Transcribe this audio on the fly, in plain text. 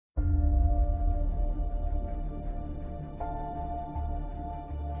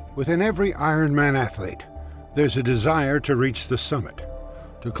Within every Ironman athlete, there's a desire to reach the summit,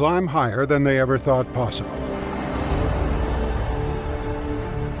 to climb higher than they ever thought possible.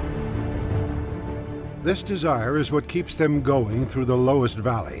 This desire is what keeps them going through the lowest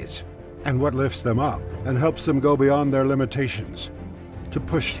valleys, and what lifts them up and helps them go beyond their limitations, to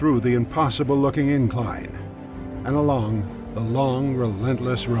push through the impossible-looking incline and along the long,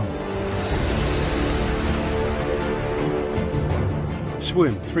 relentless road.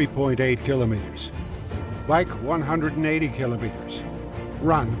 Swim 3.8 kilometers, bike 180 kilometers,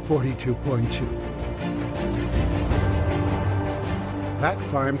 run 42.2. That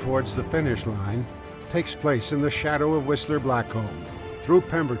climb towards the finish line takes place in the shadow of Whistler Blackcomb, through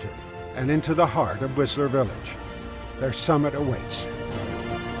Pemberton, and into the heart of Whistler Village. Their summit awaits.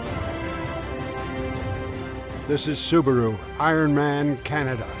 This is Subaru Ironman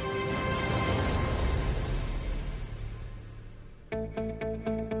Canada.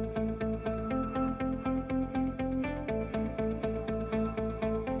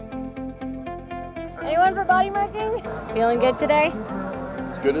 Anyone for body marking? Feeling good today?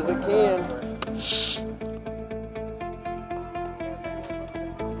 As good as it can.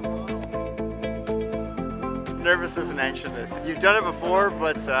 Nervousness and anxiousness. You've done it before,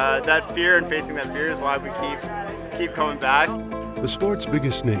 but that fear and facing that fear is why we keep coming back. The sport's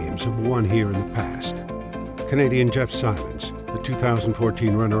biggest names have won here in the past. Canadian Jeff Simons, the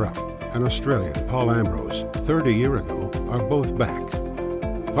 2014 runner-up, and Australian Paul Ambrose, 30 years ago, are both back.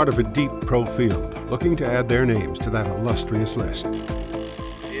 Part of a deep pro field, looking to add their names to that illustrious list.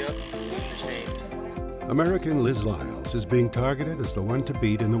 American Liz Lyles is being targeted as the one to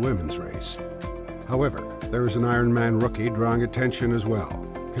beat in the women's race. However, there is an Ironman rookie drawing attention as well.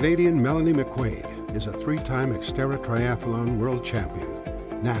 Canadian Melanie McQuaid is a three-time Xterra Triathlon world champion.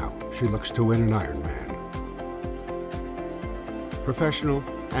 Now she looks to win an Ironman. Professional,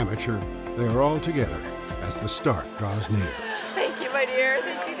 amateur, they are all together as the start draws near. Thank you, my dear.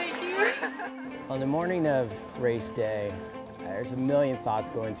 Thank you. On the morning of race day, there's a million thoughts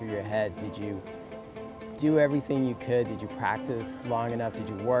going through your head. Did you do everything you could? Did you practice long enough? Did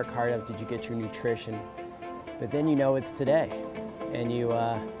you work hard enough? Did you get your nutrition? But then you know it's today, and you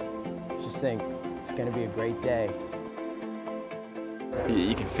just think it's going to be a great day.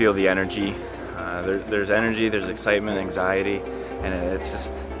 You can feel the energy. There's energy, there's excitement, anxiety, and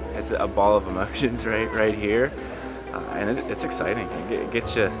it's a ball of emotions right here, and it's exciting. It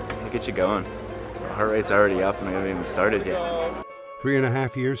gets you going. The heart rate's already up, and we haven't even started yet.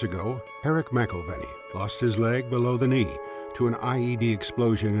 3.5 years ago, Eric McElveny lost his leg below the knee to an IED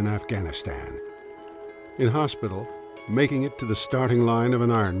explosion in Afghanistan. In hospital, making it to the starting line of an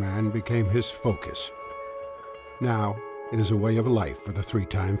Ironman became his focus. Now, it is a way of life for the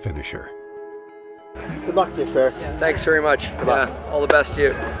three-time finisher. Good luck to you, sir. Thanks very much. All the best to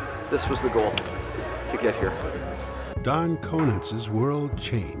you. This was the goal, to get here. Don Konitz's world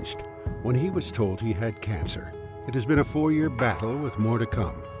changed when he was told he had cancer. It has been a 4-year battle with more to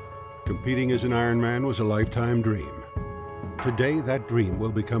come. Competing as an Ironman was a lifetime dream. Today, that dream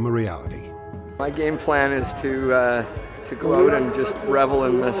will become a reality. My game plan is to go out and just revel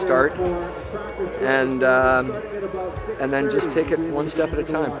in the start, and then just take it one step at a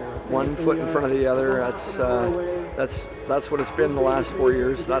time, one foot in front of the other. That's what it's been the last 4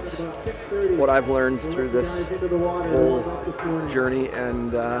 years. That's what I've learned through this whole journey,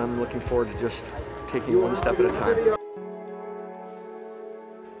 and I'm looking forward to just taking it one step at a time.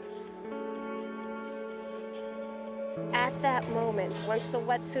 At that moment, once the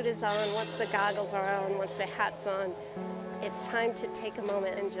wetsuit is on, once the goggles are on, once the hat's on, it's time to take a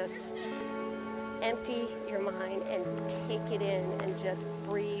moment and just empty your mind and take it in and just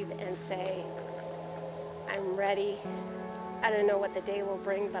breathe and say, I'm ready. I don't know what the day will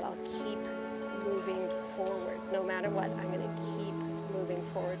bring, but I'll keep moving forward. No matter what, I'm going to keep moving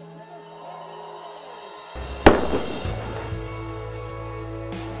forward.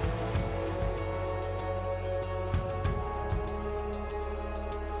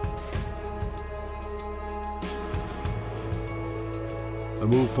 The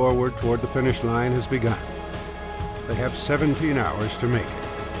move forward toward the finish line has begun. They have 17 hours to make it.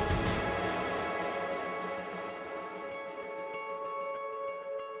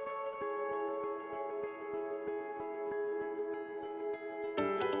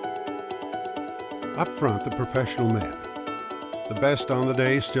 Up front, the professional men. The best on the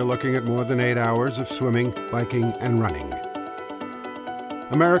day still looking at more than 8 hours of swimming, biking, and running.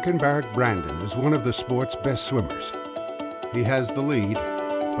 American Barrett Brandon is one of the sport's best swimmers. He has the lead,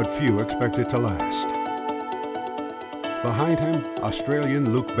 but few expect it to last. Behind him,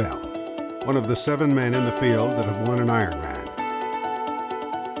 Australian Luke Bell, one of the 7 men in the field that have won an Ironman.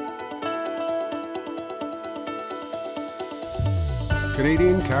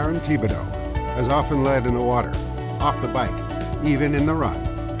 Canadian Karen Thibodeau has often led in the water, off the bike, even in the run,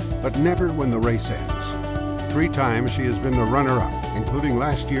 but never when the race ends. 3 times she has been the runner-up, including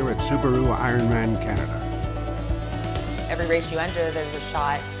last year at Subaru Ironman Canada. Every race you enter, there's a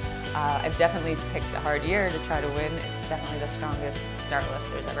shot. I've definitely picked a hard year to try to win. It's definitely the strongest start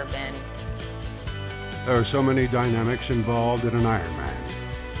list there's ever been. There are so many dynamics involved in an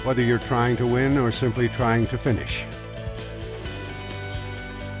Ironman, whether you're trying to win or simply trying to finish.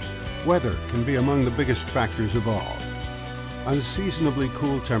 Weather can be among the biggest factors of all. Unseasonably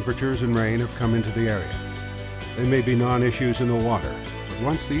cool temperatures and rain have come into the area. They may be non-issues in the water, but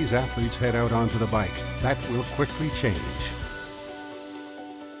once these athletes head out onto the bike, that will quickly change.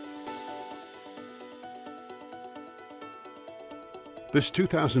 This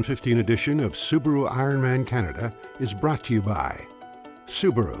 2015 edition of Subaru Ironman Canada is brought to you by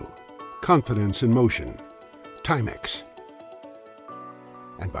Subaru, Confidence in Motion, Timex,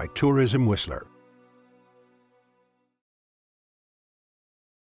 and by Tourism Whistler.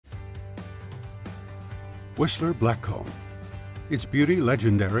 Whistler Blackcomb. Its beauty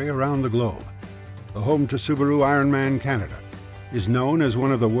legendary around the globe. The home to Subaru Ironman Canada is known as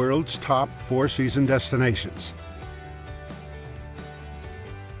one of the world's top 4-season destinations.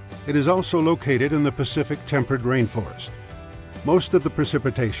 It is also located in the Pacific temperate rainforest. Most of the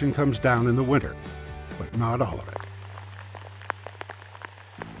precipitation comes down in the winter, but not all of it.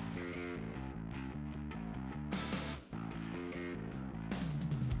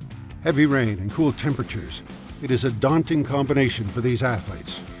 Heavy rain and cool temperatures. It is a daunting combination for these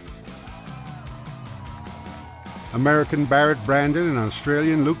athletes. American Barrett Brandon and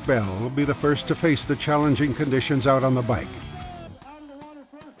Australian Luke Bell will be the first to face the challenging conditions out on the bike.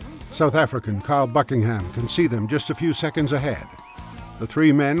 South African Kyle Buckingham can see them just a few seconds ahead. The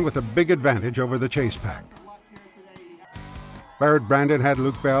 3 men with a big advantage over the chase pack. Barrett Brandon had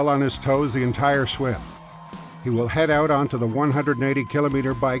Luke Bell on his toes the entire swim. He will head out onto the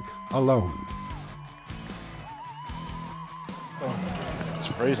 180-kilometer bike alone. It's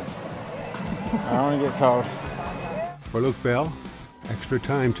freezing. I don't want to get cold. For Luke Bell, extra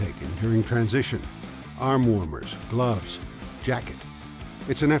time taken during transition. Arm warmers, gloves, jacket.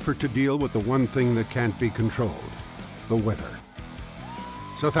 It's an effort to deal with the one thing that can't be controlled, the weather.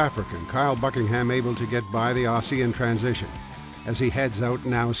 South African Kyle Buckingham able to get by the Aussie in transition as he heads out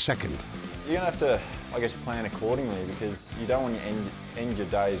now second. You're going to have to, I guess, plan accordingly because you don't want to end your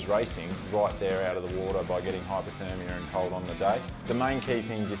days racing right there out of the water by getting hypothermia and cold on the day. The main key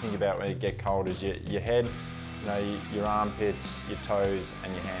thing you think about when you get cold is your head, your armpits, your toes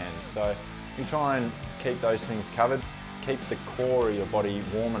and your hands. So you try and keep those things covered. Keep the core of your body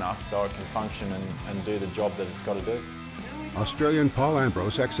warm enough so it can function and do the job that it's got to do. Australian Paul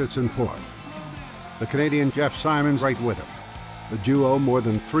Ambrose exits in 4th. The Canadian Jeff Simons right with him. The duo more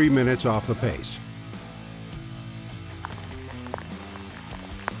than 3 minutes off the pace.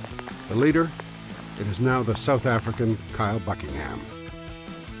 The leader, it is now the South African Kyle Buckingham.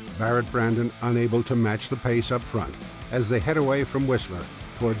 Barrett Brandon unable to match the pace up front as they head away from Whistler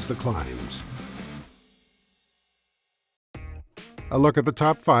towards the climbs. A look at the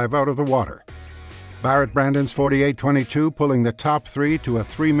top 5 out of the water. Barrett Brandon's 48.22 pulling the top 3 to a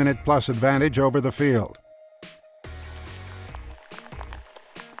 3-minute plus advantage over the field.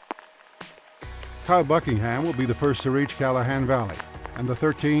 Kyle Buckingham will be the first to reach Callahan Valley and the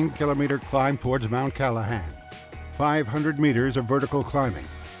 13-kilometer climb towards Mount Callahan. 500 meters of vertical climbing.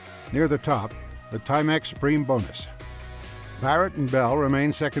 Near the top, the Timex Supreme bonus. Barrett and Bell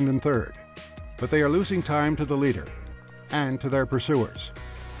remain 2nd and 3rd, but they are losing time to the leader and to their pursuers.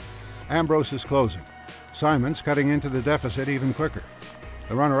 Ambrose is closing. Simons cutting into the deficit even quicker.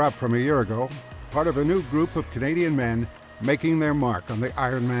 The runner-up from a year ago, part of a new group of Canadian men making their mark on the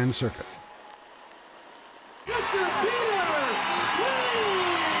Ironman circuit.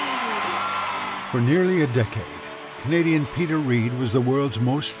 For nearly a decade, Canadian Peter Reid was the world's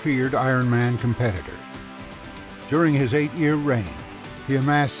most feared Ironman competitor. During his 8-year reign, he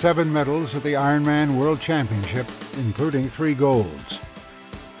amassed 7 medals at the Ironman World Championship, including 3 golds.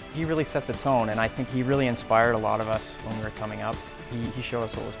 He really set the tone, and I think he really inspired a lot of us when we were coming up. He showed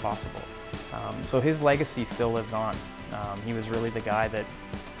us what was possible. So his legacy still lives on. He was really the guy that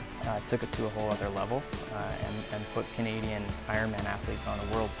took it to a whole other level and put Canadian Ironman athletes on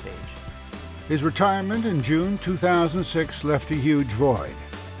a world stage. His retirement in June 2006 left a huge void,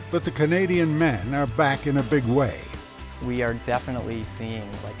 but the Canadian men are back in a big way. We are definitely seeing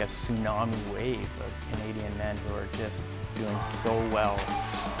like a tsunami wave of Canadian men who are just doing so well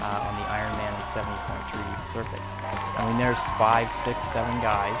on the Ironman and 70.3 circuits. I mean, there's 5, 6, 7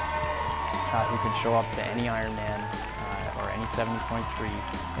 guys who can show up to any Ironman or any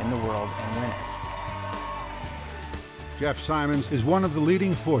 70.3 in the world and win it. Jeff Simons is one of the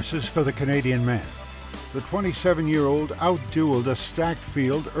leading forces for the Canadian men. The 27-year-old outdueled a stacked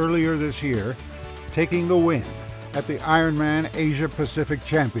field earlier this year, taking the win at the Ironman Asia Pacific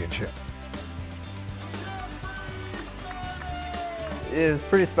Championship. It is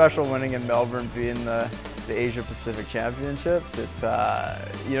pretty special winning in Melbourne, being the Asia Pacific Championships.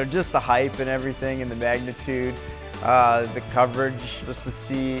 It's just the hype and everything and the magnitude, the coverage, just to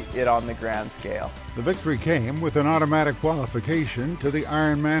see it on the grand scale. The victory came with an automatic qualification to the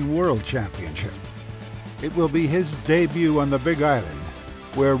Ironman World Championship. It will be his debut on the Big Island,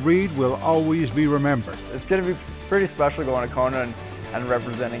 where Reid will always be remembered. It's going to be pretty special going to Kona and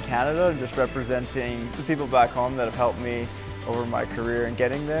representing Canada, and just representing the people back home that have helped me over my career and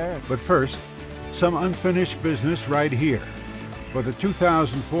getting there. But first, some unfinished business right here for the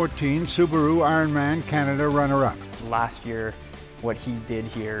 2014 Subaru Ironman Canada runner-up. Last year, what he did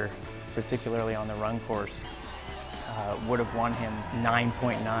here, particularly on the run course, would have won him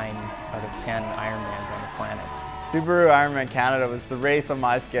 9.9 out of 10 Ironmans on the planet. Subaru Ironman Canada was the race on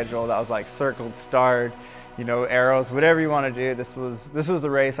my schedule that was like circled, starred, arrows, whatever you want to do. This was the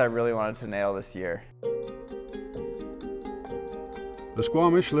race I really wanted to nail this year. The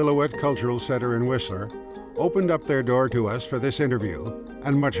Squamish Lillooet Cultural Centre in Whistler opened up their door to us for this interview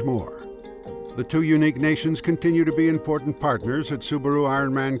and much more. The two unique nations continue to be important partners at Subaru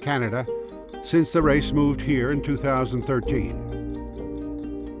Ironman Canada since the race moved here in 2013.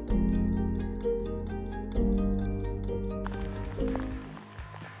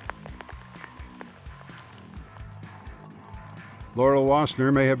 Laurel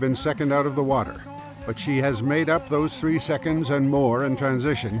Wassner may have been second out of the water, but she has made up those 3 seconds and more in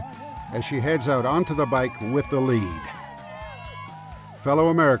transition as she heads out onto the bike with the lead. Fellow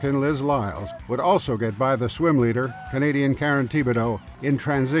American Liz Lyles would also get by the swim leader, Canadian Karen Thibodeau, in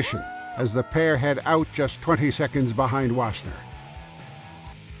transition as the pair head out just 20 seconds behind Wassner.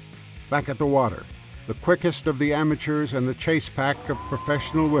 Back at the water, the quickest of the amateurs and the chase pack of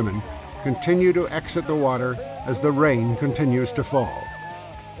professional women continue to exit the water as the rain continues to fall.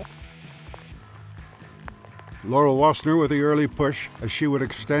 Laurel Wassner with the early push as she would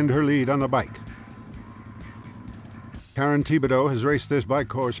extend her lead on the bike. Karen Thibodeau has raced this bike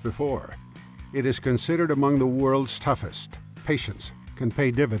course before. It is considered among the world's toughest. Patience can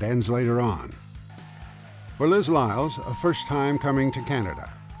pay dividends later on. For Liz Lyles, a first time coming to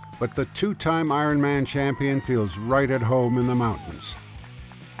Canada, but the two-time Ironman champion feels right at home in the mountains.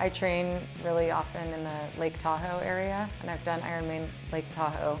 I train really often in the Lake Tahoe area, and I've done Ironman Lake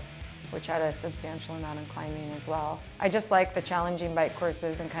Tahoe, which had a substantial amount of climbing as well. I just like the challenging bike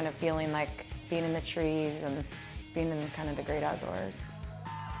courses and kind of feeling like being in the trees and being in kind of the great outdoors.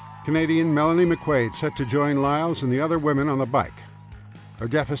 Canadian Melanie McQuaid set to join Lyles and the other women on the bike. Her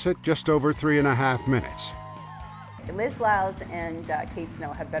deficit just over 3.5 minutes. Liz Lyles and Kate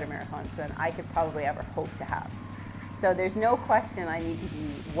Snow have better marathons than I could probably ever hope to have. So there's no question I need to be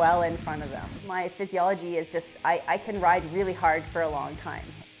well in front of them. My physiology is just, I can ride really hard for a long time.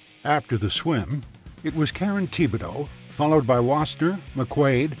 After the swim, it was Karen Thibodeau, followed by Wassner,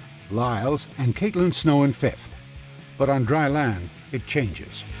 McQuaid, Lyles, and Caitlin Snow in 5th. But on dry land, it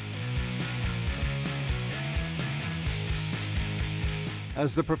changes.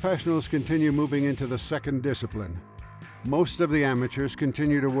 As the professionals continue moving into the second discipline, most of the amateurs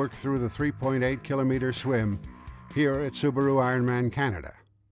continue to work through the 3.8-kilometer swim here at Subaru Ironman Canada.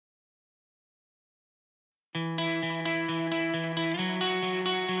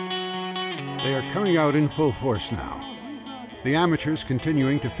 They are coming out in full force now. The amateurs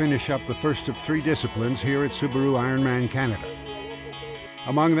continuing to finish up the first of 3 disciplines here at Subaru Ironman Canada.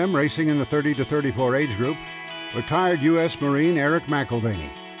 Among them, racing in the 30 to 34 age group, retired U.S. Marine Eric McElvaney.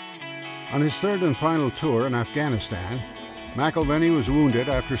 On his 3rd and final tour in Afghanistan, McElvaney was wounded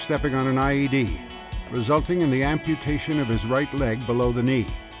after stepping on an IED, resulting in the amputation of his right leg below the knee.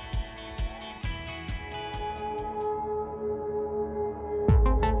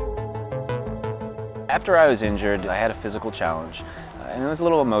 After I was injured, I had a physical challenge, and it was a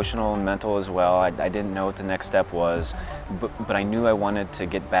little emotional and mental as well. I didn't know what the next step was, but I knew I wanted to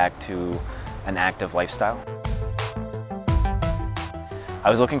get back to an active lifestyle. I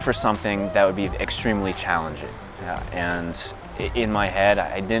was looking for something that would be extremely challenging, and in my head,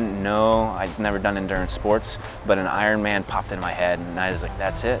 I didn't know, I'd never done endurance sports, but an Ironman popped in my head, and I was like,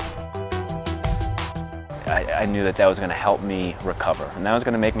 that's it. I knew that was going to help me recover, and that was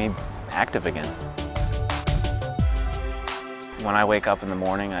going to make me active again. When I wake up in the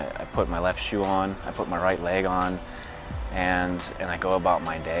morning, I put my left shoe on, I put my right leg on, and I go about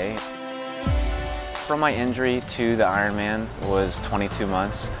my day. From my injury to the Ironman was 22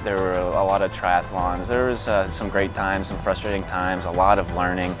 months. There were a lot of triathlons. There was some great times, some frustrating times, a lot of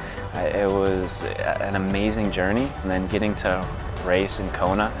learning. It was an amazing journey, and then getting to race in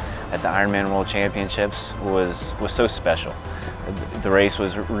Kona at the Ironman World Championships was so special. The race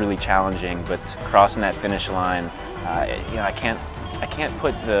was really challenging, but crossing that finish line, you know, I can't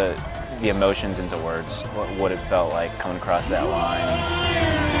put the emotions into words. What it felt like coming across that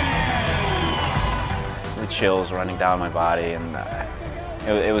line. The chills running down my body, and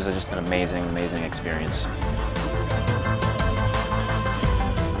it was just an amazing experience.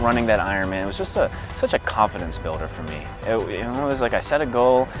 Running that Ironman, it was just such a confidence builder for me. It was like I set a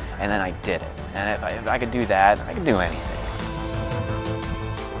goal and then I did it. And if I could do that, I could do anything.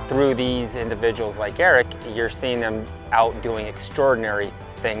 Through these individuals like Eric, you're seeing them out doing extraordinary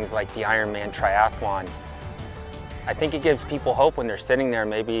things like the Ironman triathlon. I think it gives people hope when they're sitting there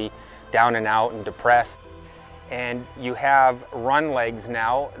maybe down and out and depressed. And you have run legs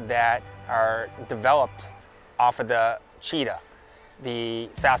now that are developed off of the cheetah, the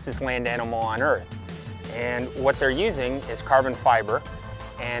fastest land animal on Earth. And what they're using is carbon fiber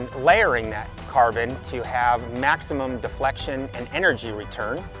and layering that carbon to have maximum deflection and energy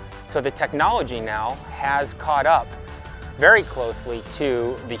return. So the technology now has caught up very closely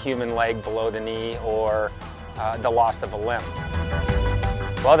to the human leg below the knee or the loss of a limb.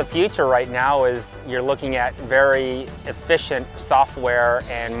 Well, the future right now is you're looking at very efficient software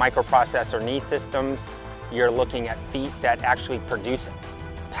and microprocessor knee systems. You're looking at feet that actually produce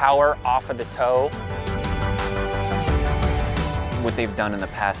power off of the toe. What they've done in the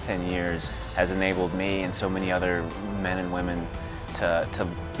past 10 years has enabled me and so many other men and women to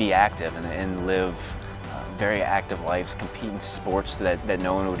be active and live very active lives, compete in sports that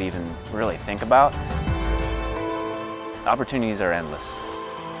no one would even really think about. Opportunities are endless.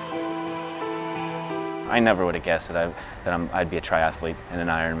 I never would have guessed that I'd be a triathlete and an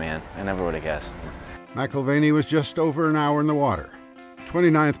Ironman. I never would have guessed. McIlvaney was just over an hour in the water.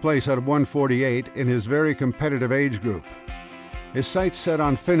 29th place out of 148 in his very competitive age group. His sights set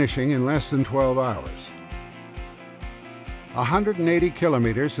on finishing in less than 12 hours. 180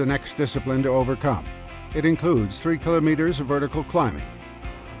 kilometers, the next discipline to overcome. It includes 3 kilometers of vertical climbing.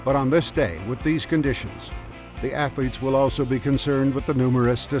 But on this day, with these conditions, the athletes will also be concerned with the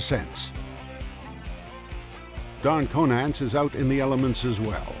numerous descents. Don Conance is out in the elements as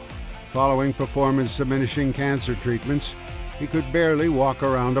well. Following performance-diminishing cancer treatments, he could barely walk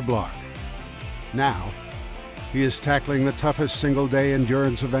around a block. Now, he is tackling the toughest single-day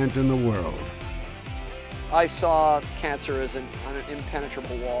endurance event in the world. I saw cancer as an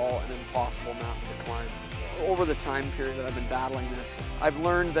impenetrable wall, an impossible mountain to climb. Over the time period that I've been battling this, I've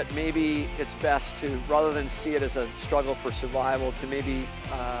learned that maybe it's best to, rather than see it as a struggle for survival, to maybe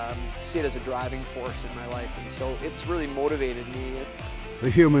see it as a driving force in my life. And so it's really motivated me. The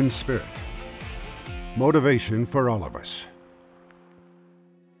human spirit. Motivation for all of us.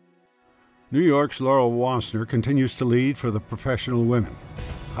 New York's Laurel Wassner continues to lead for the professional women.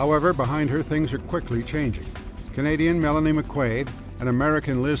 However, behind her things are quickly changing. Canadian Melanie McQuaid and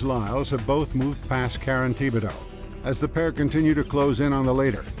American Liz Lyles have both moved past Karen Thibodeau as the pair continue to close in on the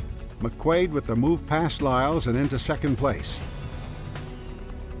leader. McQuaid with the move past Lyles and into second place.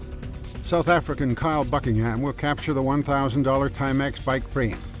 South African Kyle Buckingham will capture the $1,000 Timex bike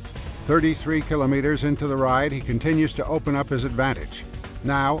preem. 33 kilometers into the ride, he continues to open up his advantage.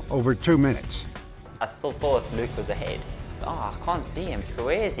 Now over 2 minutes. I still thought Luke was ahead. Oh, I can't see him.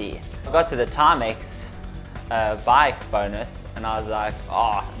 Where is he? I got to the Timex bike bonus and I was like,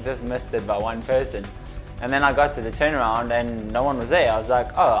 oh, just missed it by one person. And then I got to the turnaround and no one was there. I was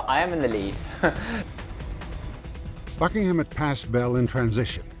like, oh, I am in the lead. Buckingham had passed Bell in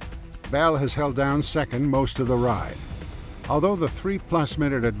transition. Bell has held down second most of the ride, although the 3+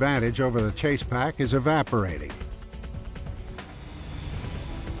 minute advantage over the chase pack is evaporating.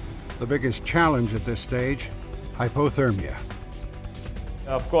 The biggest challenge at this stage, hypothermia.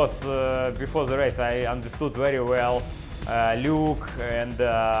 Of course, before the race I understood very well Luke and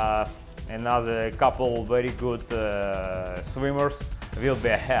another couple very good swimmers will be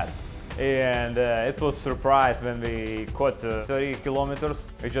ahead. And it was a surprise when we caught 30 kilometers.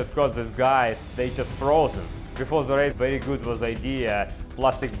 We just got these guys, they just frozen. Before the race, very good was idea,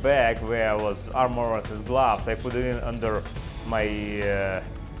 plastic bag where was armor and gloves. I put it in under my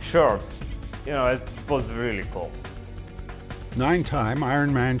shirt. You know, it was really cool. 9-time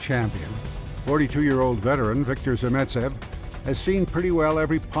Ironman champion, 42-year-old veteran Viktor Zametsev has seen pretty well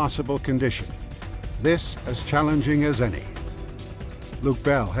every possible condition. This as challenging as any. Luke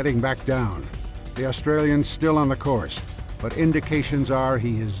Bell heading back down. The Australian still on the course, but indications are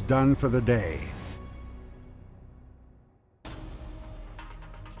he is done for the day.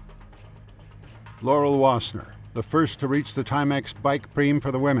 Laurel Wassner, the first to reach the Timex Bike Prem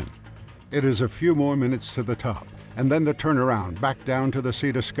for the women. It is a few more minutes to the top, and then the turnaround back down to the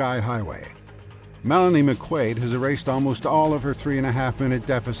Sea to Sky Highway. Melanie McQuaid has erased almost all of her 3.5-minute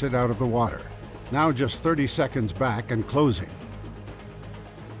deficit out of the water, now just 30 seconds back and closing.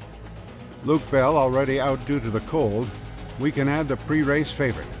 Luke Bell already out due to the cold. We can add the pre-race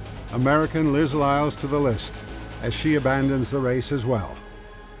favorite, American Liz Lyles, to the list, as she abandons the race as well.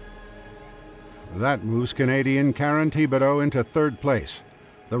 That moves Canadian Karen Thibodeau into third place,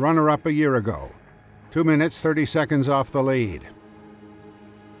 the runner-up a year ago, 2 minutes 30 seconds off the lead.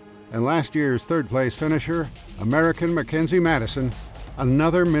 And last year's third-place finisher, American Mackenzie Madison,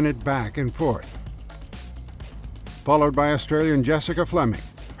 another minute back in fourth. Followed by Australian Jessica Fleming,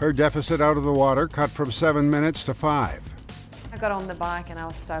 her deficit out of the water cut from 7 minutes to 5. I got on the bike and I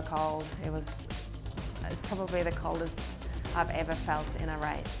was so cold. It's probably the coldest I've ever felt in a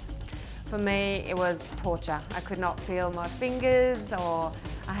race. For me, it was torture. I could not feel my fingers, or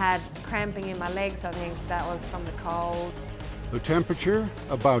I had cramping in my legs. I think that was from the cold. The temperature,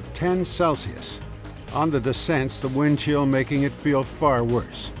 about 10 Celsius. On the descents, the wind chill making it feel far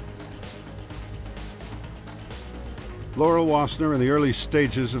worse. Laurel Wassner in the early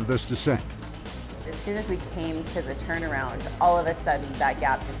stages of this descent. As soon as we came to the turnaround, all of a sudden that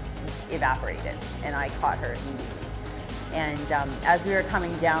gap just evaporated, and I caught her immediately. And as we were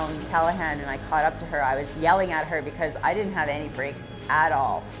coming down Callahan and I caught up to her, I was yelling at her because I didn't have any brakes at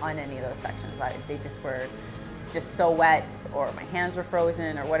all on any of those sections. They just were just so wet, or my hands were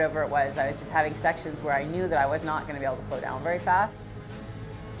frozen, or whatever it was. I was just having sections where I knew that I was not going to be able to slow down very fast.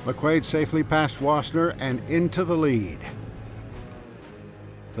 McQuaid safely passed Wassner and into the lead.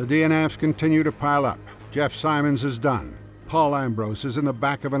 The DNFs continue to pile up. Jeff Simons is done. Paul Ambrose is in the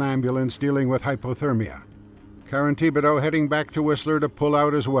back of an ambulance dealing with hypothermia. Karen Thibodeau heading back to Whistler to pull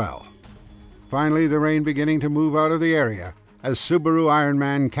out as well. Finally, the rain beginning to move out of the area as Subaru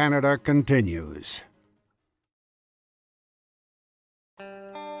Ironman Canada continues.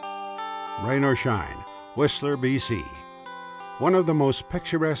 Rain or shine, Whistler, BC. One of the most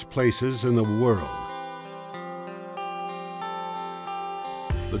picturesque places in the world.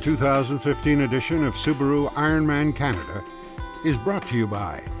 The 2015 edition of Subaru Ironman Canada is brought to you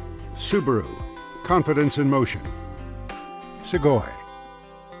by Subaru, Confidence in Motion, Segoy,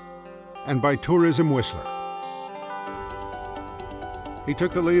 and by Tourism Whistler. He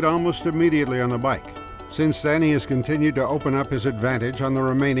took the lead almost immediately on the bike. Since then, he has continued to open up his advantage on the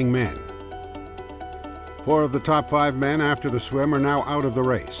remaining men. 4 of the top 5 men after the swim are now out of the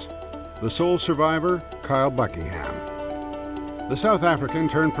race. The sole survivor, Kyle Buckingham. The South African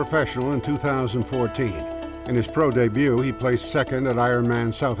turned professional in 2014. In his pro debut, he placed second at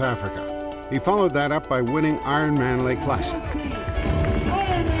Ironman South Africa. He followed that up by winning Ironman Lake Placid.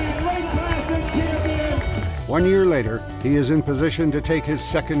 1 year later, he is in position to take his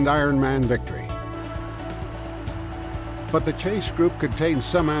second Ironman victory. But the chase group contains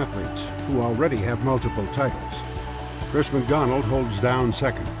some athletes who already have multiple titles. Chris McDonald holds down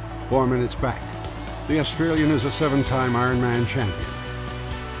second, 4 minutes back. The Australian is a 7-time Ironman champion.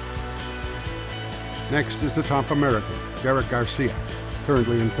 Next is the top American, Derek Garcia,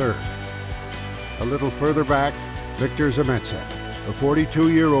 currently in third. A little further back, Victor Zametsev, a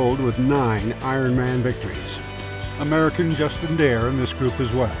 42-year-old with 9 Ironman victories. American Justin Dare in this group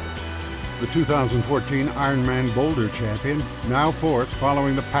as well. The 2014 Ironman Boulder champion, now fourth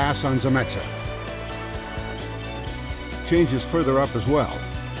following the pass on Zametsev. Changes further up as well.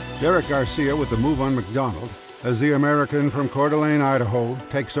 Derek Garcia with the move on McDonald as the American from Coeur d'Alene, Idaho,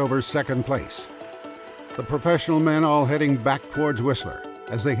 takes over second place. The professional men all heading back towards Whistler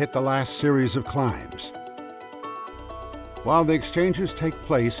as they hit the last series of climbs. While the exchanges take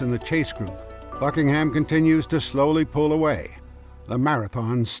place in the chase group, Buckingham continues to slowly pull away. The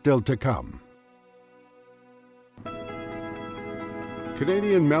marathon still to come.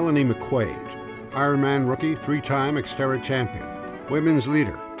 Canadian Melanie McQuaid, Ironman rookie, 3-time Xterra champion, women's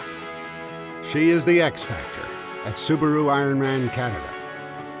leader. She is the X factor at Subaru Ironman Canada.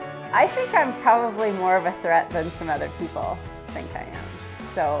 I think I'm probably more of a threat than some other people think I am.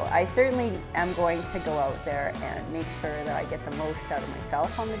 So I certainly am going to go out there and make sure that I get the most out of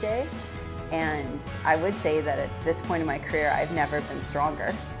myself on the day. And I would say that at this point in my career, I've never been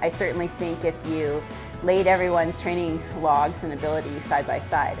stronger. I certainly think if you laid everyone's training logs and ability side by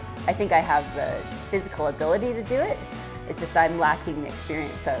side, I think I have the physical ability to do it. It's just I'm lacking the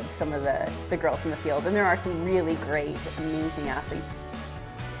experience of some of the girls in the field. And there are some really great, amazing athletes.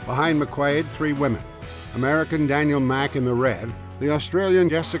 Behind McQuaid, 3 women. American Daniel Mack in the red, the Australian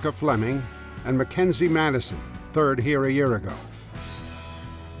Jessica Fleming, and Mackenzie Madison, third here a year ago.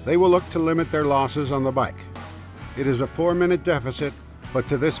 They will look to limit their losses on the bike. It is a 4-minute deficit, but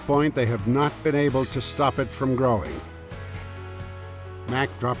to this point they have not been able to stop it from growing. Mack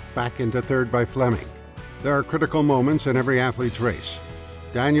dropped back into third by Fleming. There are critical moments in every athlete's race.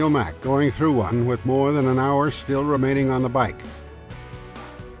 Daniel Mack going through one with more than an hour still remaining on the bike.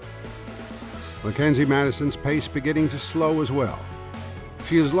 Mackenzie Madison's pace beginning to slow as well.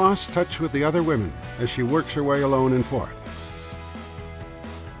 She has lost touch with the other women as she works her way alone in fourth.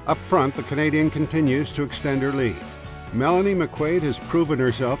 Up front, the Canadian continues to extend her lead. Melanie McQuaid has proven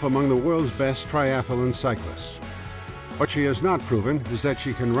herself among the world's best triathlon cyclists. What she has not proven is that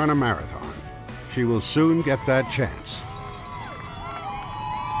she can run a marathon. She will soon get that chance.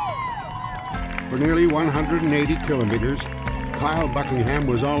 For nearly 180 kilometers, Kyle Buckingham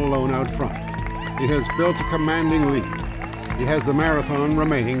was all alone out front. He has built a commanding lead. He has the marathon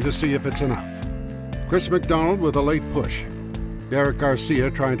remaining to see if it's enough. Chris McDonald with a late push. Derek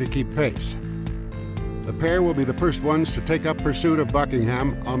Garcia trying to keep pace. The pair will be the first ones to take up pursuit of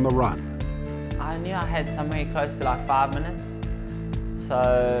Buckingham on the run. I knew I had somewhere close to like 5 minutes,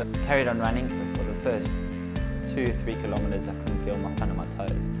 so carried on running for the first 2-3 kilometers. I couldn't feel my front of my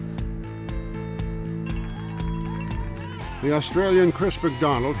toes. The Australian Chris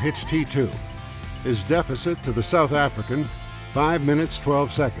McDonald hits T2. His deficit to the South African, 5 minutes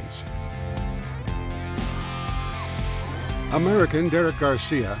 12 seconds. American Derek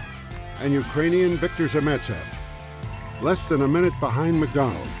Garcia and Ukrainian Viktor Zametsev, less than a minute behind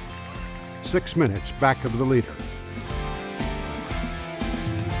McDonald, 6 minutes back of the leader.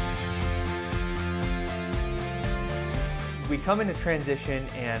 We come into transition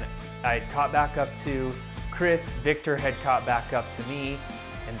and I had caught back up to Chris, Victor had caught back up to me,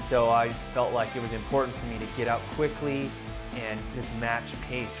 and so I felt like it was important for me to get out quickly and just match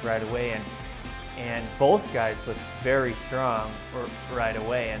pace right away. And both guys looked very strong right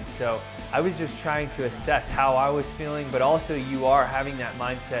away, and so I was just trying to assess how I was feeling, but also you are having that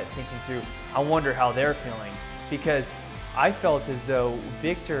mindset thinking through, I wonder how they're feeling, because I felt as though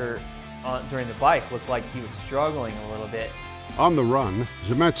Victor during the bike looked like he was struggling a little bit. On the run,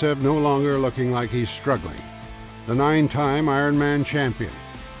 Zametsev no longer looking like he's struggling. The 9-time Ironman champion,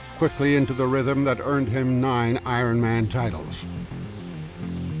 quickly into the rhythm that earned him 9 Ironman titles.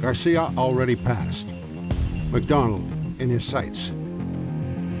 Garcia already passed. McDonald in his sights.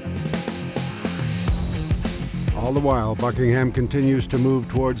 All the while, Buckingham continues to move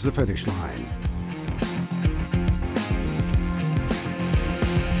towards the finish line.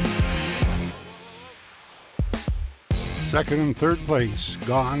 Second and third place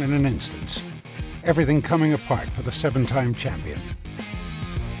gone in an instant. Everything coming apart for the 7-time champion.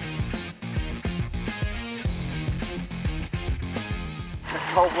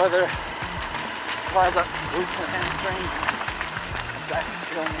 Cold weather flies up boots and hamstring. That's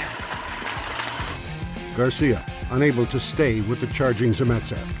killing me. Garcia unable to stay with the charging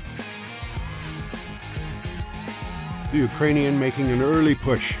Zametsev. The Ukrainian making an early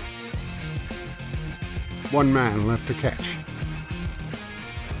push. One man left to catch.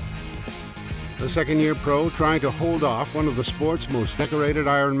 The second-year pro trying to hold off one of the sport's most decorated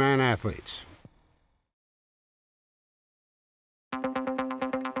Ironman athletes.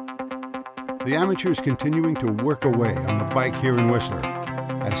 The amateurs continuing to work away on the bike here in Whistler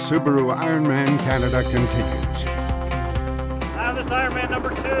as Subaru Ironman Canada continues. I'm this Ironman number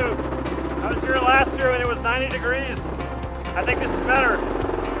 2. I was here last year when it was 90 degrees. I think this is better.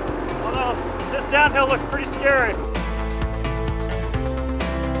 Although this downhill looks pretty scary.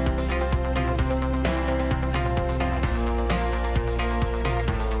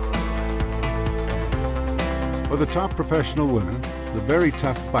 For the top professional women, the very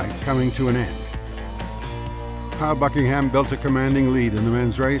tough bike coming to an end. Kyle Buckingham built a commanding lead in the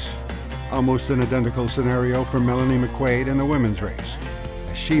men's race, almost an identical scenario for Melanie McQuaid in the women's race,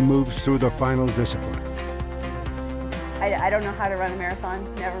 as she moves through the final discipline. I don't know how to run a marathon,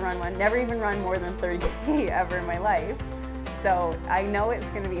 never run one, never even run more than 30K ever in my life. So I know it's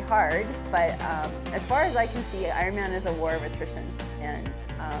going to be hard, but as far as I can see, Ironman is a war of attrition. And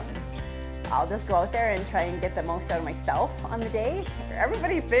I'll just go out there and try and get the most out of myself on the day.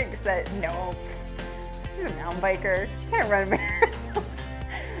 Everybody thinks that, no, she's a mountain biker, she can't run a marathon.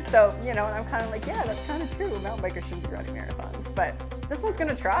 So, you know, and I'm kind of like, yeah, that's kind of true. Mountain bikers shouldn't be running marathons, but this one's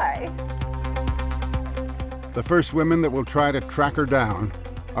gonna try. The first women that will try to track her down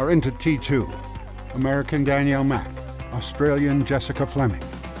are into T2. American Danielle Mack, Australian Jessica Fleming.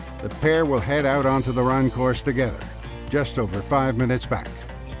 The pair will head out onto the run course together, just over 5 minutes back.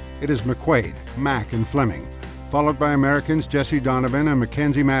 It is McQuaid, Mack, and Fleming, followed by Americans Jessie Donovan and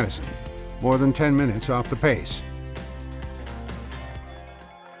Mackenzie Madison, more than 10 minutes off the pace.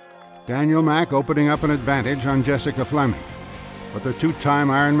 Daniel Mack opening up an advantage on Jessica Fleming, but the two-time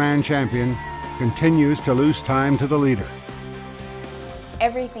Ironman champion continues to lose time to the leader.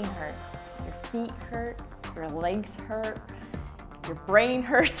 Everything hurts. Your feet hurt, your legs hurt, your brain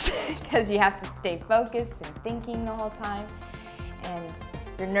hurts because you have to stay focused and thinking the whole time. And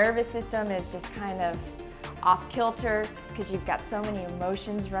your nervous system is just kind of off kilter because you've got so many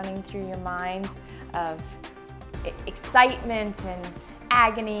emotions running through your mind of excitement and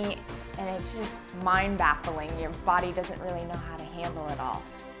agony, and it's just mind-baffling. Your body doesn't really know how to handle it all.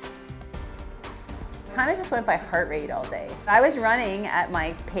 Kind of just went by heart rate all day. I was running at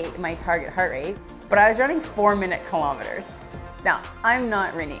my target heart rate, but I was running 4-minute kilometers. Now, I'm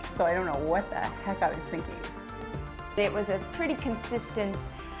not Renee, so I don't know what the heck I was thinking. It was a pretty consistent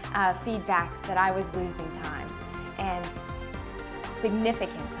feedback that I was losing time, and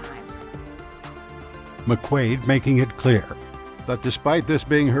significant time. McQuaid making it clear that despite this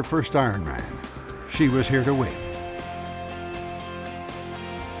being her first Ironman, she was here to win.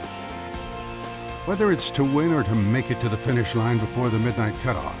 Whether it's to win or to make it to the finish line before the midnight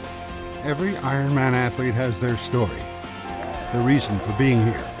cutoff, every Ironman athlete has their story, the reason for being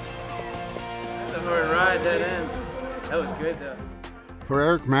here. That's a hard ride, that end. That was good, though. For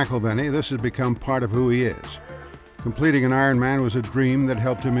Eric McElveny, this has become part of who he is. Completing an Ironman was a dream that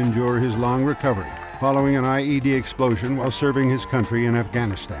helped him endure his long recovery following an IED explosion while serving his country in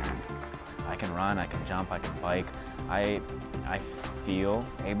Afghanistan. I can run, I can jump, I can bike. I feel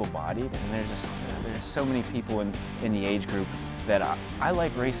able-bodied, and there's so many people in the age group that I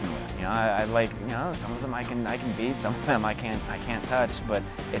like racing with. You know, I like, you know, some of them I can beat, some of them I can't touch, but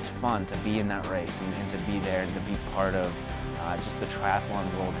it's fun to be in that race and to be there and to be part of just the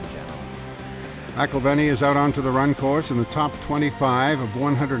triathlon world in general. McElveny is out onto the run course in the top 25 of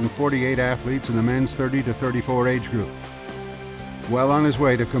 148 athletes in the men's 30 to 34 age group. Well on his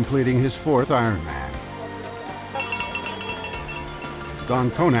way to completing his 4th Ironman. Don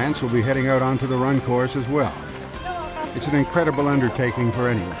Conance will be heading out onto the run course as well. It's an incredible undertaking for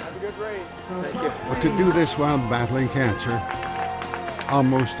anyone. Thank you. But to do this while battling cancer,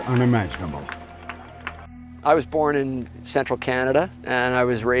 almost unimaginable. I was born in central Canada, and I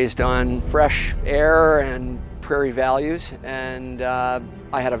was raised on fresh air and prairie values, and I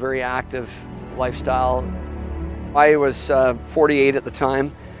had a very active lifestyle. I was 48 at the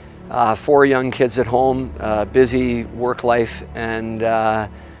time, 4 young kids at home, busy work life, and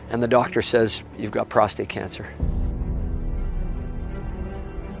the doctor says, "You've got prostate cancer."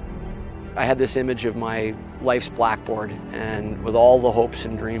 I had this image of my life's blackboard, and with all the hopes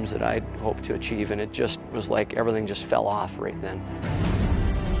and dreams that I'd hoped to achieve, and it just was like everything just fell off right then.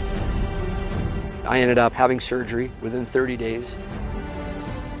 I ended up having surgery within 30 days.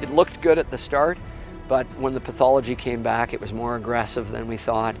 It looked good at the start, but when the pathology came back, it was more aggressive than we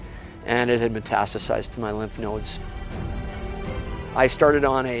thought, and it had metastasized to my lymph nodes. I started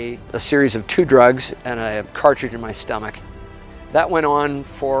on a series of 2 drugs and a cartridge in my stomach. That went on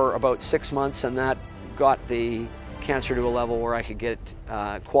for about 6 months, and that got the cancer to a level where I could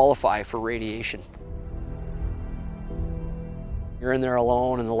qualify for radiation. You're in there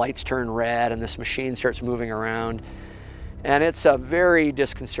alone, and the lights turn red, and this machine starts moving around, and it's a very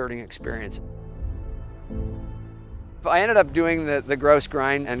disconcerting experience. I ended up doing the Grouse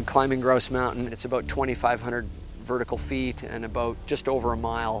Grind and climbing Grouse Mountain. It's about 2,500 vertical feet and about just over a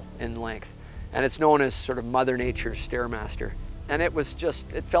mile in length, and it's known as sort of Mother Nature's Stairmaster. And it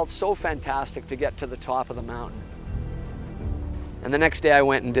felt so fantastic to get to the top of the mountain. And the next day I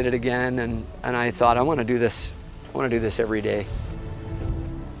went and did it again, and I thought, I want to do this every day.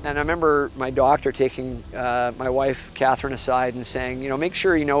 And I remember my doctor taking my wife, Catherine, aside and saying, you know, make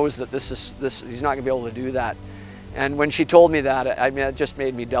sure he knows that he's not going to be able to do that. And when she told me that, I mean, it just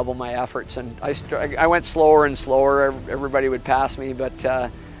made me double my efforts. And I went slower and slower. Everybody would pass me,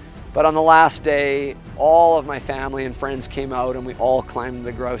 but on the last day, all of my family and friends came out, and we all climbed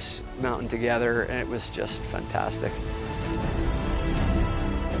the Grouse Mountain together, and it was just fantastic.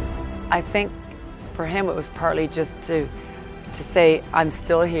 I think for him it was partly just to say, I'm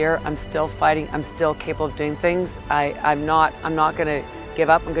still here, I'm still fighting, I'm still capable of doing things. I'm not going to give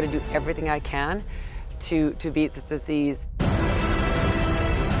up. I'm going to do everything I can to beat this disease.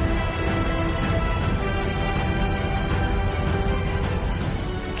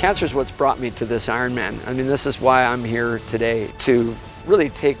 Cancer is what's brought me to this Ironman. I mean, this is why I'm here today, to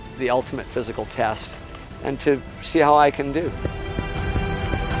really take the ultimate physical test and to see how I can do.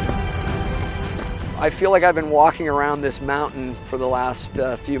 I feel like I've been walking around this mountain for the last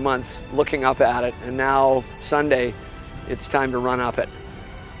few months, looking up at it, and now Sunday, it's time to run up it.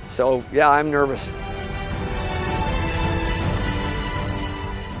 So yeah, I'm nervous.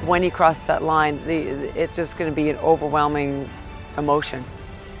 when he crosses that line, it's just going to be an overwhelming emotion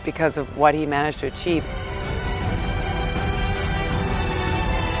because of what he managed to achieve.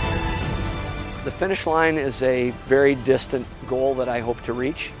 The finish line is a very distant goal that I hope to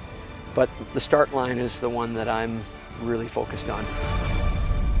reach, but the start line is the one that I'm really focused on.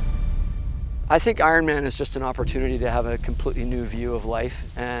 I think Ironman is just an opportunity to have a completely new view of life,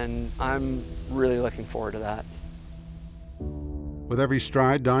 and I'm really looking forward to that. With every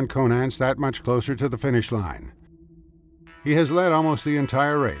stride, Don Conant's that much closer to the finish line. He has led almost the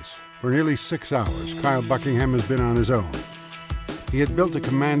entire race. For nearly 6 hours, Kyle Buckingham has been on his own. He had built a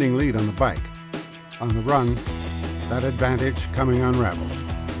commanding lead on the bike. On the run, that advantage coming unraveled.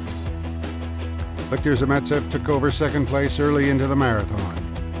 Viktor Zametsev took over second place early into the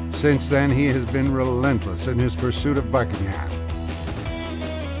marathon. Since then, he has been relentless in his pursuit of Buckingham.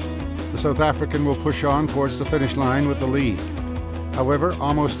 The South African will push on towards the finish line with the lead. However,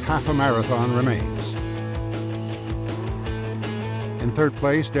 almost half a marathon remains. In third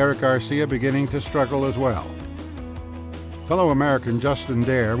place, Derek Garcia beginning to struggle as well. Fellow American Justin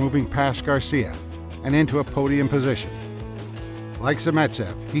Dare moving past Garcia and into a podium position. Like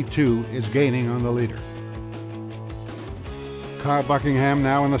Zametsev, he too is gaining on the leader. Kyle Buckingham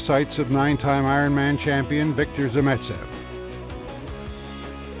now in the sights of 9-time Ironman champion Viktor Zametsev.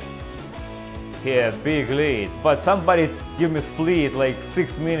 Yeah, big lead, but somebody give me split like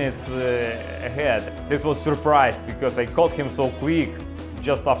 6 minutes ahead. This was surprise because I caught him so quick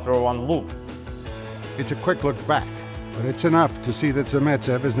just after one loop. It's a quick look back, but it's enough to see that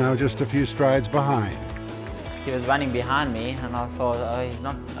Zametsev is now just a few strides behind. He was running behind me and I thought, oh, he's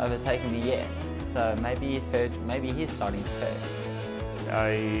not overtaking me yet. So maybe he's hurt, maybe he's starting to hurt.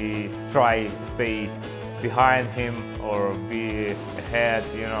 I try to stay behind him or be ahead,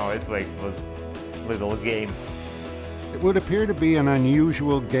 you know, it's like it was a little game. It would appear to be an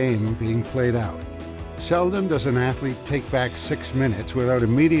unusual game being played out. Seldom does an athlete take back 6 minutes without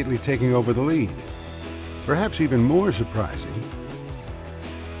immediately taking over the lead. Perhaps even more surprising,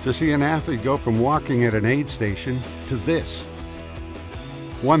 to see an athlete go from walking at an aid station to this.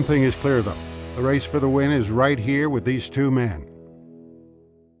 One thing is clear though, the race for the win is right here with these two men.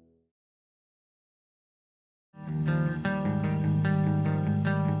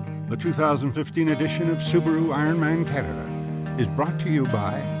 The 2015 edition of Subaru Ironman Canada is brought to you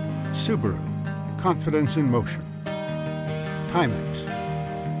by Subaru, confidence in motion, Timex,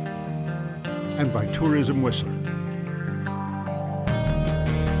 and by Tourism Whistler.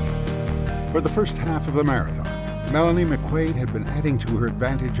 For the first half of the marathon, Melanie McQuaid had been adding to her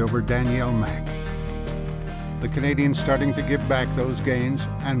advantage over Danielle Mack. The Canadian starting to give back those gains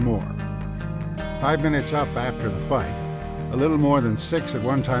and more. 5 minutes up after the bike, a little more than 6 at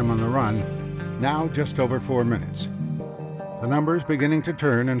one time on the run, now just over 4 minutes. The numbers beginning to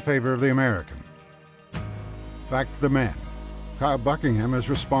turn in favor of the American. Back to the men. Kyle Buckingham has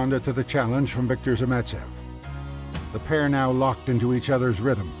responded to the challenge from Viktor Zametsev. The pair now locked into each other's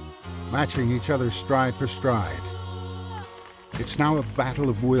rhythm, matching each other's stride for stride. It's now a battle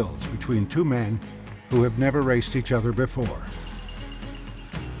of wills between two men who have never raced each other before.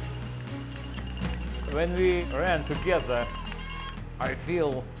 When we ran together, I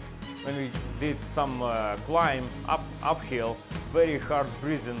feel when we did some climb uphill, very hard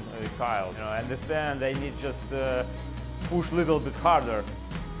breathing, Kyle. You know, I understand I need just push a little bit harder.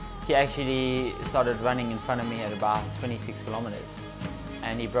 He actually started running in front of me at about 26 kilometers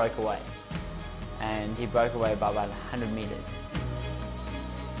and he broke away. And he broke away by about 100 meters.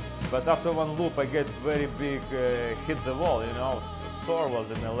 But after one loop I get very big hit the wall, you know, sore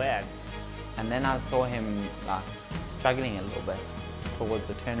was in the legs. And then I saw him struggling a little bit towards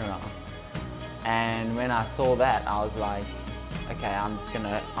the turnaround. And when I saw that, I was like, okay, I'm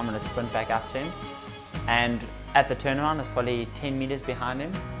gonna sprint back up to him. And at the turnaround, it's probably 10 meters behind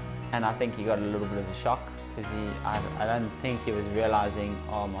him. And I think he got a little bit of a shock because I don't think he was realizing,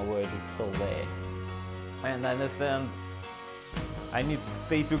 oh my word, he's still there. And I understand I need to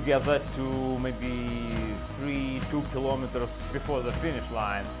stay together to maybe 2 kilometers before the finish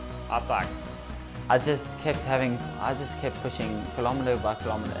line attack. I just kept pushing kilometer by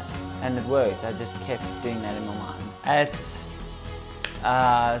kilometer, and it worked. I just kept doing that in my mind.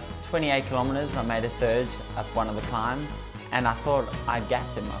 At 28 kilometers, I made a surge up one of the climbs, and I thought I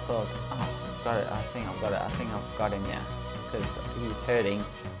gapped him. I thought, oh, I've got it. I think I've got it. I think I've got him now, because he's hurting.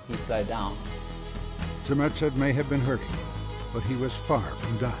 He slowed down. Zametsev may have been hurting, but he was far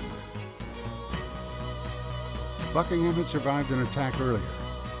from done. Buckingham had survived an attack earlier.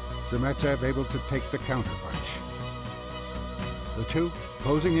 Zametsev able to take the counterpunch. The two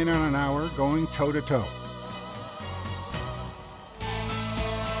closing in on an hour, going toe-to-toe.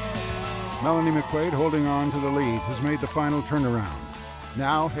 Melanie McQuaid, holding on to the lead, has made the final turnaround,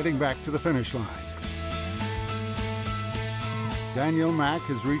 now heading back to the finish line. Danielle Mack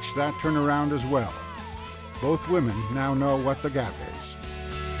has reached that turnaround as well. Both women now know what the gap is.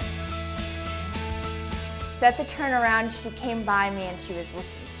 So at the turnaround, she came by me and she was looking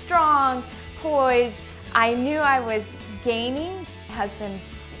strong, poised. I knew I was gaining. My husband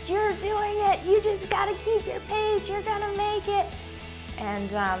said, "You're doing it. You just gotta keep your pace. You're gonna make it."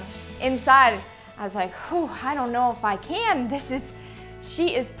 And inside, I was like, "Whew, I don't know if I can.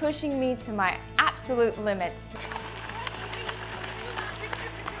 She is pushing me to my absolute limits."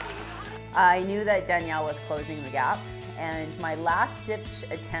 I knew that Danielle was closing the gap, and my last ditch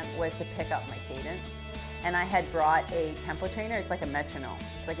attempt was to pick up my cadence. And I had brought a tempo trainer. It's like a metronome,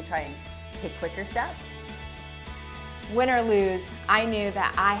 so I could try and take quicker steps. Win or lose, I knew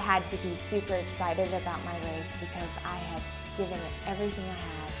that I had to be super excited about my race because I had given it everything I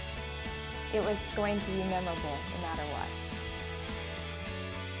had. It was going to be memorable no matter what.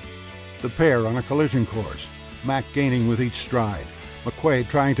 The pair on a collision course, Mack gaining with each stride, McQuaid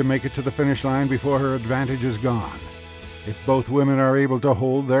trying to make it to the finish line before her advantage is gone. If both women are able to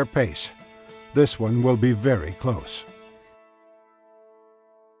hold their pace, this one will be very close.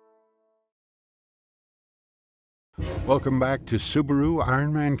 Welcome back to Subaru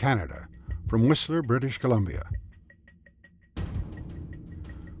Ironman Canada from Whistler, British Columbia.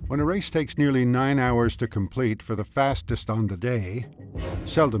 When a race takes nearly 9 hours to complete for the fastest on the day,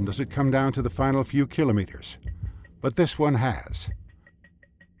 seldom does it come down to the final few kilometers. But this one has.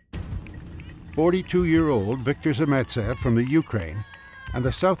 42-year-old Viktor Zametsev from the Ukraine and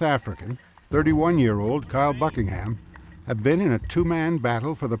the South African 31-year-old Kyle Buckingham have been in a two-man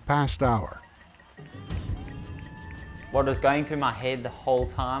battle for the past hour. What was going through my head the whole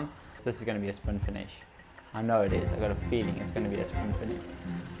time, this is going to be a sprint finish. I know it is. I got a feeling it's going to be a sprint finish.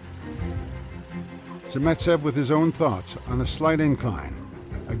 Zametsev with his own thoughts on a slight incline,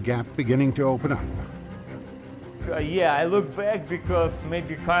 a gap beginning to open up. Yeah, I look back because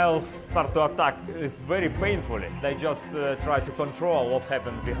maybe Kyle started to attack. It's very painfully. They just try to control what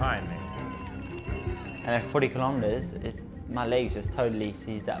happened behind me. And at 40 kilometers, my legs just totally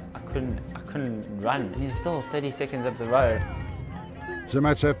seized up. I couldn't run. And you're still 30 seconds up the road.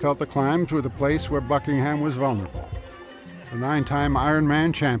 Zametsev felt the climbs were the place where Buckingham was vulnerable. The 9-time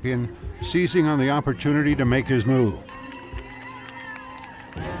Ironman champion seizing on the opportunity to make his move.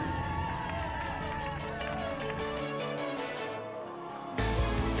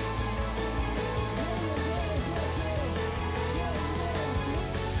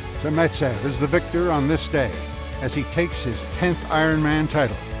 Zametsev is the victor on this day as he takes his 10th Ironman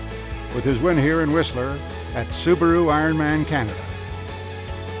title with his win here in Whistler at Subaru Ironman Canada.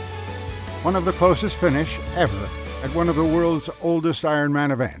 One of the closest finish ever at one of the world's oldest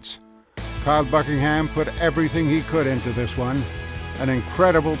Ironman events. Kyle Buckingham put everything he could into this one, an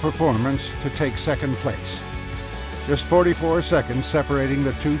incredible performance to take second place. Just 44 seconds separating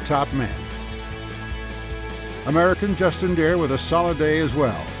the two top men. American Justin Daer with a solid day as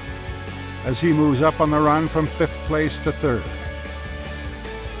well, as he moves up on the run from 5th place to 3rd.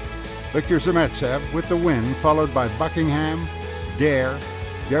 Viktor Zametsev with the win, followed by Buckingham, Daer,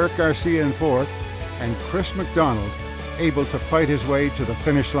 Derek Garcia in 4th, and Chris McDonald able to fight his way to the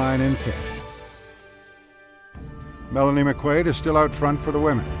finish line in 5th. Melanie McQuaid is still out front for the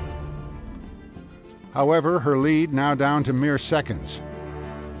women. However, her lead now down to mere seconds.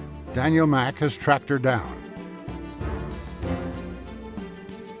 Danielle Mack has tracked her down.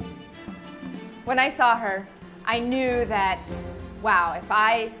 When I saw her, I knew that, wow, if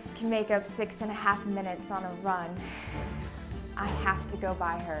I can make up 6.5 minutes on a run, I have to go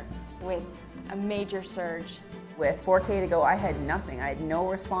by her with a major surge. With 4K to go, I had nothing. I had no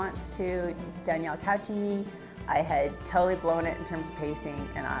response to Danielle catching me. I had totally blown it in terms of pacing,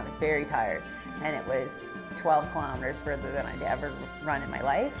 and I was very tired. And it was 12 kilometers further than I'd ever run in my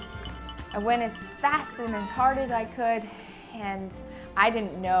life. I went as fast and as hard as I could, and I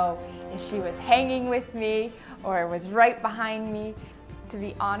didn't know if she was hanging with me or was right behind me. To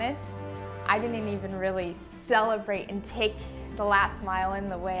be honest, I didn't even really celebrate and take the last mile in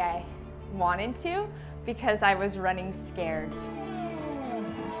the way I wanted to because I was running scared.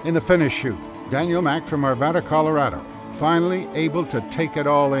 In the finish chute, Danielle Mack from Arvada, Colorado, finally able to take it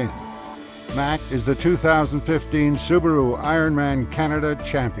all in. Mack is the 2015 Subaru Ironman Canada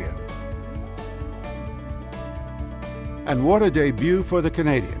champion. And what a debut for the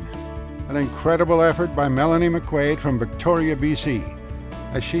Canadian. An incredible effort by Melanie McQuaid from Victoria, BC,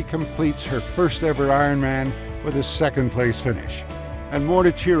 as she completes her first ever Ironman with a second place finish. And more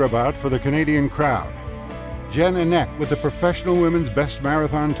to cheer about for the Canadian crowd. Jen Annette with the professional women's best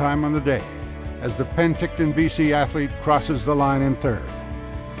marathon time on the day as the Penticton, BC athlete crosses the line in third.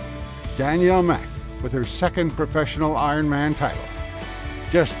 Danielle Mack with her second professional Ironman title,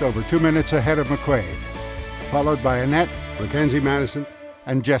 just over 2 minutes ahead of McQuaid, followed by Annette, Mackenzie Madison,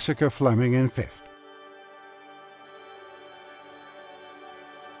 and Jessica Fleming in fifth.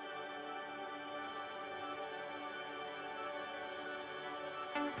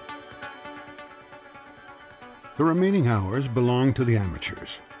 The remaining hours belong to the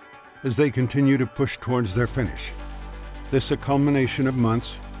amateurs as they continue to push towards their finish. This a culmination of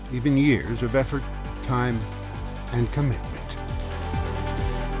months, even years of effort, time, and commitment.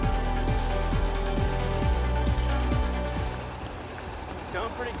 It's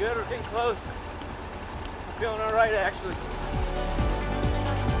going pretty good. We're getting close. I'm feeling all right, actually.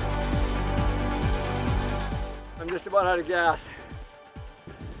 I'm just about out of gas.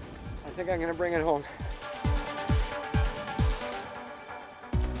 I think I'm gonna bring it home.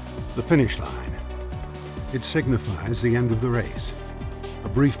 The finish line. It signifies the end of the race, a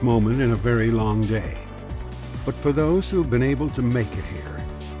brief moment in a very long day. But for those who've been able to make it here,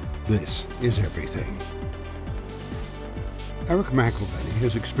 this is everything. Eric McElveny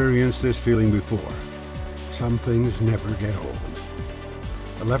has experienced this feeling before. Some things never get old.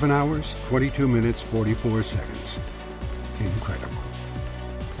 11 hours, 22 minutes, 44 seconds. Incredible.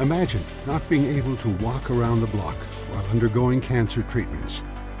 Imagine not being able to walk around the block while undergoing cancer treatments,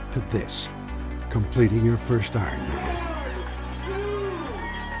 to this, completing your first Ironman.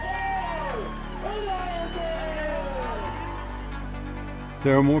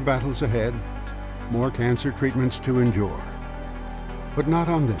 There are more battles ahead, more cancer treatments to endure. But not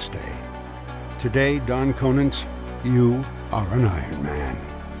on this day. Today, Don Conant's, you are an Ironman.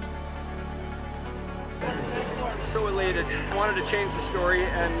 I'm so elated. I wanted to change the story,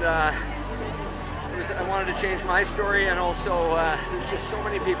 and I wanted to change my story, and also there's just so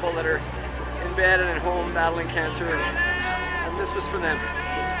many people that are in bed and at home battling cancer, and this was for them.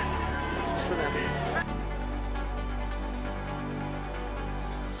 This was for them.